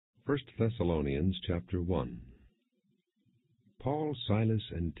1 Thessalonians chapter 1. Paul, Silas,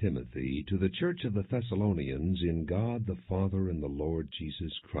 and Timothy, to the church of the Thessalonians, in God the Father and the Lord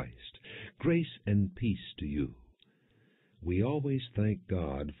Jesus Christ. Grace and peace to you. We always thank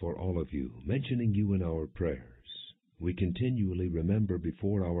God for all of you, mentioning you in our prayers. We continually remember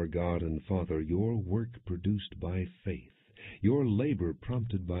before our God and Father your work produced by faith, your labor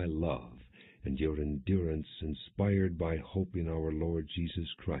prompted by love, and your endurance inspired by hope in our Lord Jesus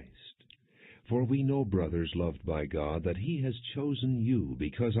Christ. For we know, brothers loved by God, that He has chosen you,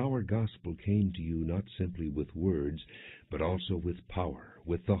 because our gospel came to you not simply with words, but also with power,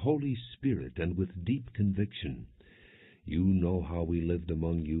 with the Holy Spirit, and with deep conviction. You know how we lived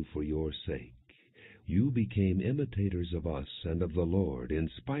among you for your sake. You became imitators of us and of the Lord. In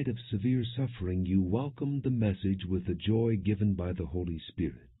spite of severe suffering, you welcomed the message with the joy given by the Holy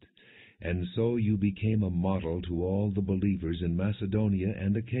Spirit. And so you became a model to all the believers in Macedonia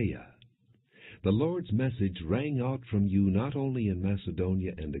and Achaia. The Lord's message rang out from you not only in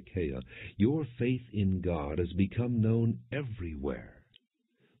Macedonia and Achaia. Your faith in God has become known everywhere.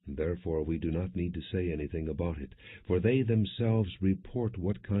 Therefore we do not need to say anything about it, for they themselves report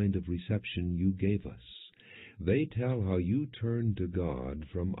what kind of reception you gave us. They tell how you turned to God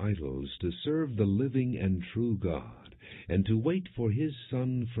from idols to serve the living and true God, and to wait for His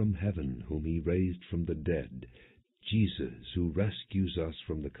Son from heaven, whom He raised from the dead, Jesus, who rescues us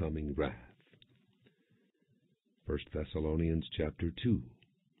from the coming wrath. 1 Thessalonians chapter 2.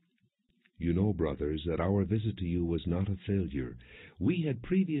 You know, brothers, that our visit to you was not a failure. We had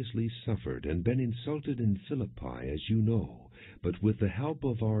previously suffered and been insulted in Philippi, as you know, but with the help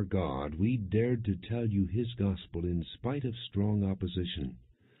of our God we dared to tell you His gospel in spite of strong opposition.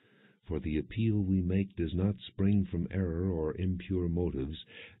 For the appeal we make does not spring from error or impure motives,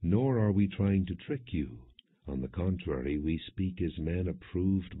 nor are we trying to trick you. On the contrary, we speak as men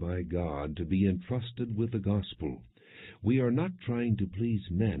approved by God to be entrusted with the gospel. We are not trying to please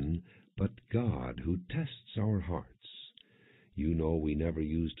men, but God, who tests our hearts. You know we never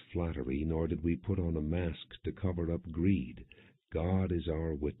used flattery, nor did we put on a mask to cover up greed. God is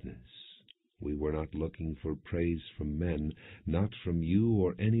our witness. We were not looking for praise from men, not from you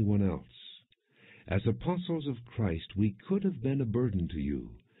or anyone else. As apostles of Christ, we could have been a burden to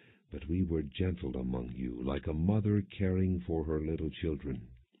you, but we were gentle among you, like a mother caring for her little children.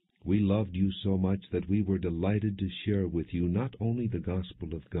 We loved you so much that we were delighted to share with you not only the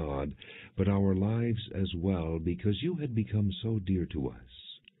gospel of God, but our lives as well, because you had become so dear to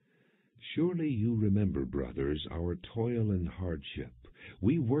us. Surely you remember, brothers, our toil and hardship.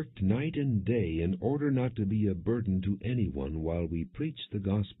 We worked night and day in order not to be a burden to anyone while we preached the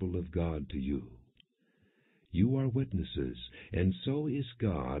gospel of God to you. You are witnesses, and so is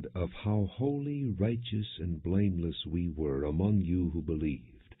God, of how holy, righteous, and blameless we were among you who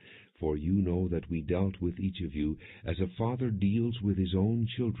believed. For you know that we dealt with each of you as a father deals with his own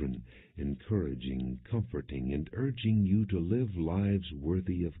children, encouraging, comforting, and urging you to live lives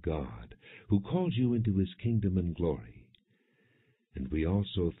worthy of God, who called you into His kingdom and glory. And we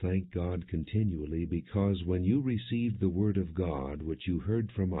also thank God continually, because when you received the word of God, which you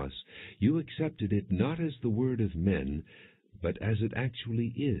heard from us, you accepted it not as the word of men, but as it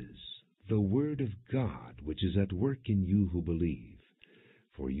actually is, the word of God, which is at work in you who believe.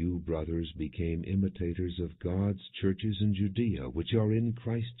 For you, brothers, became imitators of God's churches in Judea, which are in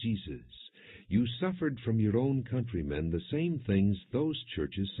Christ Jesus. You suffered from your own countrymen the same things those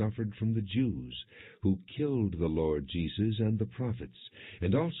churches suffered from the Jews, who killed the Lord Jesus and the prophets,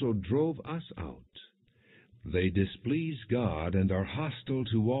 and also drove us out. They displease God and are hostile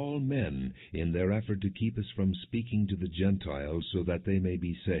to all men in their effort to keep us from speaking to the Gentiles so that they may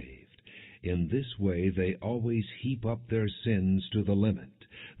be saved. In this way they always heap up their sins to the limit.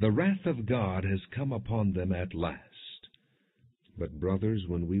 The wrath of God has come upon them at last. But, brothers,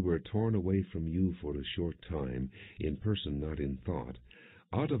 when we were torn away from you for a short time, in person, not in thought,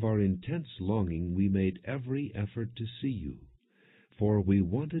 out of our intense longing we made every effort to see you. For we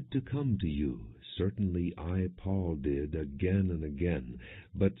wanted to come to you. Certainly I, Paul, did again and again,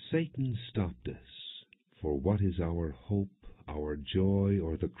 but Satan stopped us. For what is our hope, our joy,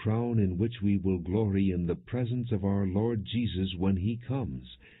 or the crown in which we will glory in the presence of our Lord Jesus when He comes?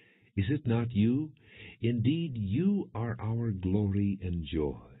 Is it not you? Indeed, you are our glory and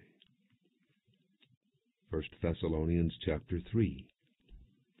joy. 1 Thessalonians chapter 3.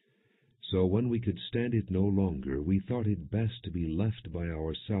 So when we could stand it no longer, we thought it best to be left by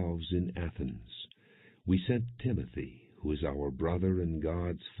ourselves in Athens. We sent Timothy, who is our brother and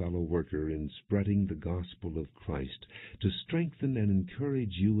God's fellow worker in spreading the gospel of Christ, to strengthen and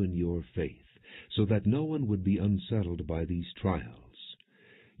encourage you in your faith, so that no one would be unsettled by these trials.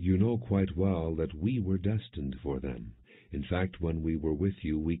 You know quite well that we were destined for them. In fact, when we were with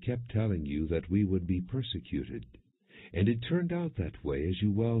you, we kept telling you that we would be persecuted. And it turned out that way, as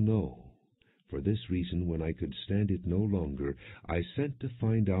you well know. For this reason, when I could stand it no longer, I sent to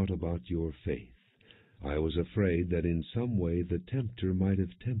find out about your faith. I was afraid that in some way the tempter might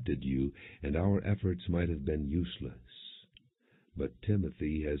have tempted you, and our efforts might have been useless. But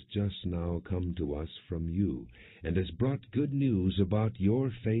Timothy has just now come to us from you, and has brought good news about your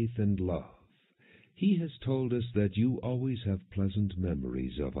faith and love. He has told us that you always have pleasant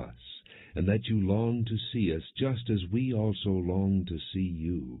memories of us, and that you long to see us, just as we also long to see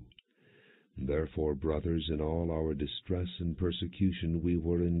you. Therefore, brothers, in all our distress and persecution we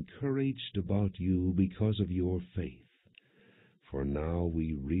were encouraged about you because of your faith. For now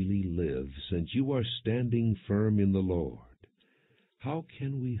we really live, since you are standing firm in the Lord. How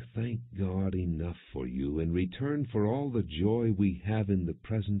can we thank God enough for you in return for all the joy we have in the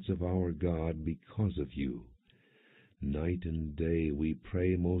presence of our God because of you? Night and day we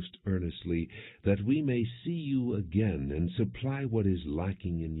pray most earnestly that we may see you again and supply what is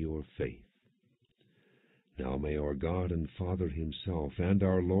lacking in your faith. Now may our God and Father himself and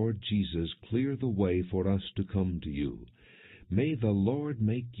our Lord Jesus clear the way for us to come to you. May the Lord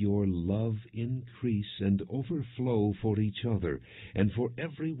make your love increase and overflow for each other and for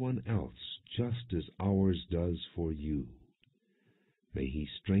everyone else, just as ours does for you. May he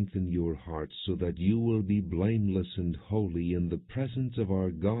strengthen your hearts so that you will be blameless and holy in the presence of our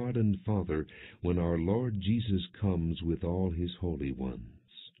God and Father when our Lord Jesus comes with all his holy ones.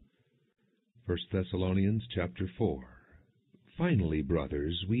 1 Thessalonians chapter 4. Finally,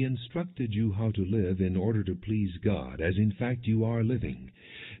 brothers, we instructed you how to live in order to please God, as in fact you are living.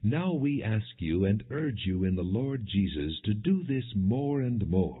 Now we ask you and urge you in the Lord Jesus to do this more and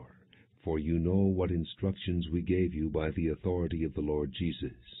more, for you know what instructions we gave you by the authority of the Lord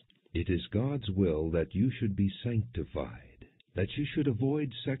Jesus. It is God's will that you should be sanctified, that you should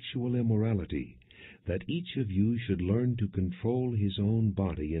avoid sexual immorality, that each of you should learn to control his own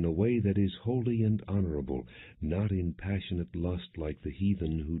body in a way that is holy and honorable, not in passionate lust like the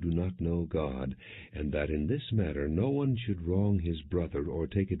heathen who do not know God, and that in this matter no one should wrong his brother or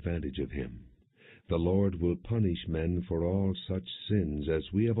take advantage of him. The Lord will punish men for all such sins,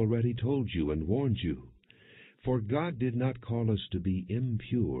 as we have already told you and warned you. For God did not call us to be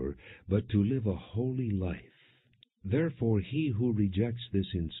impure, but to live a holy life. Therefore he who rejects this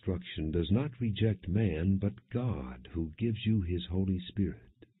instruction does not reject man, but God, who gives you his Holy Spirit.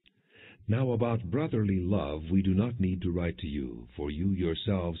 Now about brotherly love we do not need to write to you, for you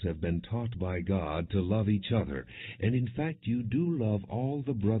yourselves have been taught by God to love each other, and in fact you do love all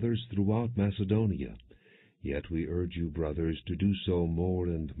the brothers throughout Macedonia. Yet we urge you, brothers, to do so more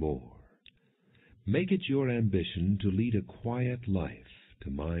and more. Make it your ambition to lead a quiet life, to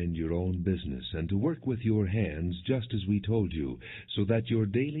mind your own business, and to work with your hands just as we told you, so that your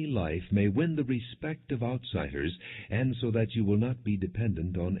daily life may win the respect of outsiders, and so that you will not be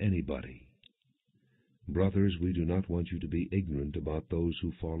dependent on anybody. Brothers, we do not want you to be ignorant about those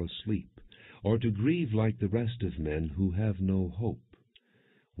who fall asleep, or to grieve like the rest of men who have no hope.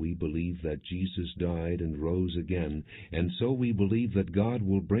 We believe that Jesus died and rose again, and so we believe that God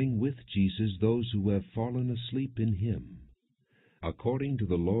will bring with Jesus those who have fallen asleep in him. According to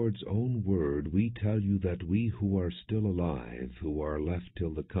the Lord's own word, we tell you that we who are still alive, who are left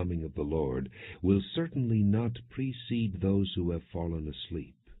till the coming of the Lord, will certainly not precede those who have fallen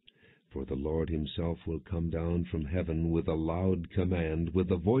asleep. For the Lord himself will come down from heaven with a loud command, with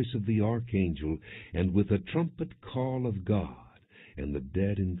the voice of the archangel, and with a trumpet call of God, and the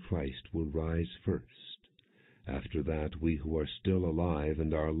dead in Christ will rise first. After that, we who are still alive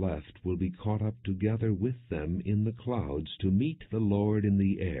and are left will be caught up together with them in the clouds to meet the Lord in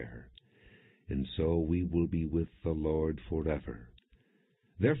the air. And so we will be with the Lord forever.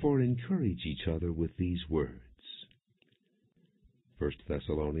 Therefore encourage each other with these words. 1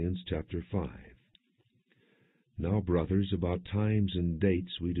 Thessalonians chapter 5. Now, brothers, about times and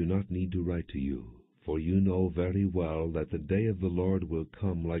dates we do not need to write to you, for you know very well that the day of the Lord will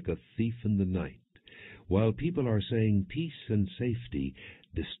come like a thief in the night. While people are saying peace and safety,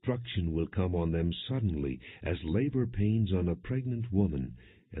 destruction will come on them suddenly, as labor pains on a pregnant woman,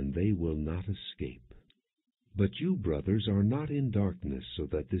 and they will not escape. But you, brothers, are not in darkness, so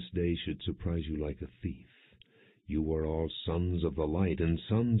that this day should surprise you like a thief. You are all sons of the light and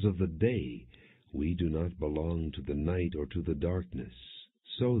sons of the day. We do not belong to the night or to the darkness.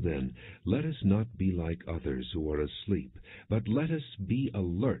 So then, let us not be like others who are asleep, but let us be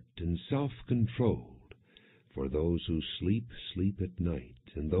alert and self-controlled. For those who sleep, sleep at night,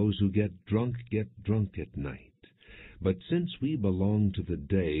 and those who get drunk at night. But since we belong to the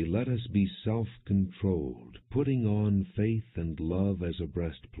day, let us be self-controlled, putting on faith and love as a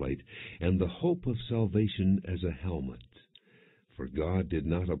breastplate, and the hope of salvation as a helmet. For God did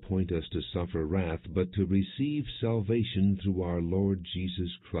not appoint us to suffer wrath, but to receive salvation through our Lord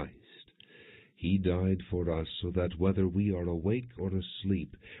Jesus Christ. He died for us so that whether we are awake or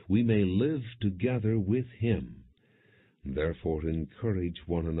asleep, we may live together with Him. Therefore encourage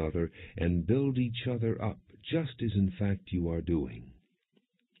one another and build each other up, just as in fact you are doing.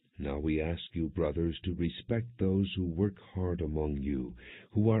 Now we ask you, brothers, to respect those who work hard among you,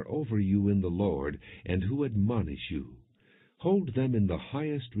 who are over you in the Lord, and who admonish you. Hold them in the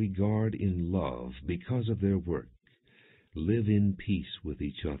highest regard in love because of their work. Live in peace with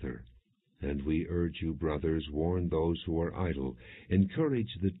each other. And we urge you, brothers, warn those who are idle,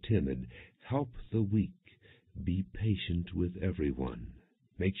 encourage the timid, help the weak, be patient with everyone.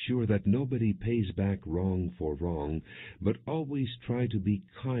 Make sure that nobody pays back wrong for wrong, but always try to be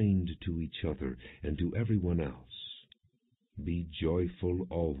kind to each other and to everyone else. Be joyful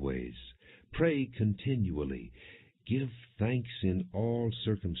always. Pray continually. Give thanks in all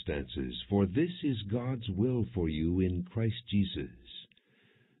circumstances, for this is God's will for you in Christ Jesus.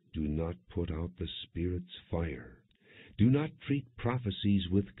 Do not put out the Spirit's fire. Do not treat prophecies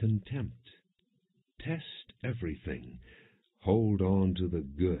with contempt. Test everything. Hold on to the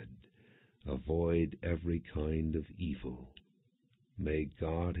good. Avoid every kind of evil. May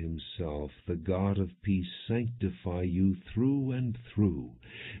God Himself, the God of peace, sanctify you through and through.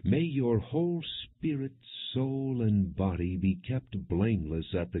 May your whole spirit, soul, and body be kept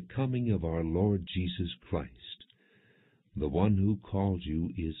blameless at the coming of our Lord Jesus Christ. The one who called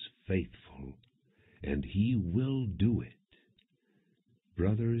you is faithful, and He will do it.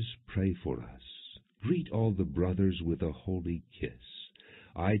 Brothers, pray for us. Greet all the brothers with a holy kiss.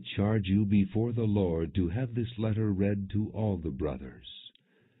 I charge you before the Lord to have this letter read to all the brothers.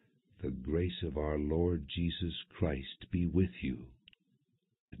 The grace of our Lord Jesus Christ be with you.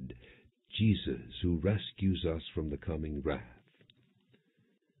 Jesus, who rescues us from the coming wrath.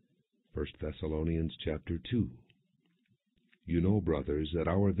 1 Thessalonians chapter 2. You know, brothers, that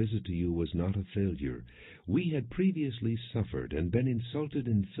our visit to you was not a failure. We had previously suffered and been insulted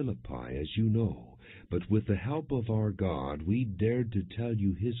in Philippi, as you know, but with the help of our God we dared to tell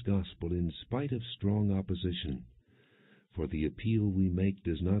you His gospel in spite of strong opposition. For the appeal we make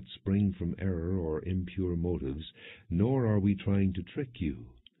does not spring from error or impure motives, nor are we trying to trick you.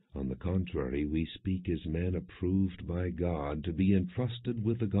 On the contrary, we speak as men approved by God to be entrusted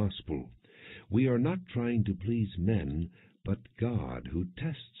with the gospel. We are not trying to please men, but God, who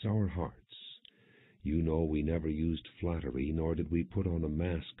tests our hearts. You know we never used flattery, nor did we put on a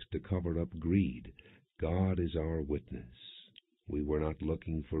mask to cover up greed. God is our witness. We were not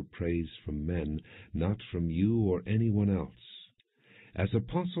looking for praise from men, not from you or anyone else. As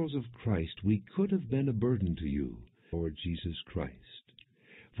apostles of Christ, we could have been a burden to you, Lord Jesus Christ.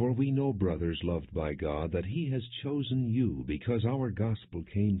 For we know, brothers loved by God, that He has chosen you, because our gospel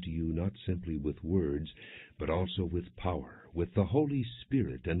came to you not simply with words, but also with power, with the Holy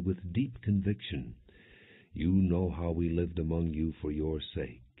Spirit, and with deep conviction. You know how we lived among you for your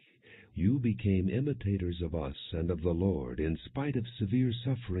sake. You became imitators of us and of the Lord. In spite of severe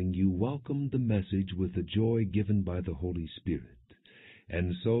suffering, you welcomed the message with the joy given by the Holy Spirit.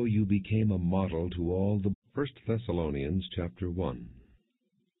 And so you became a model to all the 1 Thessalonians chapter 1.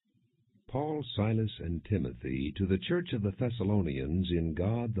 Paul, Silas, and Timothy, to the church of the Thessalonians, in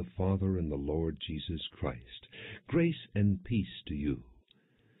God the Father and the Lord Jesus Christ. Grace and peace to you.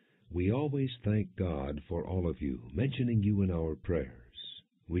 We always thank God for all of you, mentioning you in our prayers.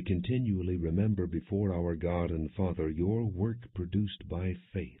 We continually remember before our God and Father your work produced by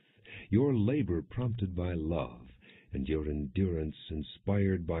faith, your labor prompted by love, and your endurance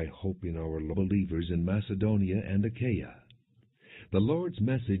inspired by hope in our believers in Macedonia and Achaia. The Lord's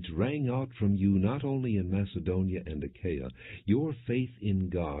message rang out from you not only in Macedonia and Achaia. Your faith in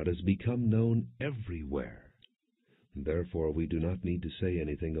God has become known everywhere. Therefore we do not need to say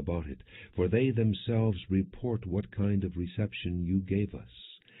anything about it, for they themselves report what kind of reception you gave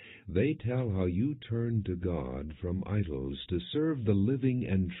us. They tell how you turned to God from idols to serve the living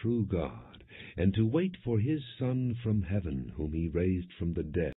and true God, and to wait for His Son from heaven, whom He raised from the dead.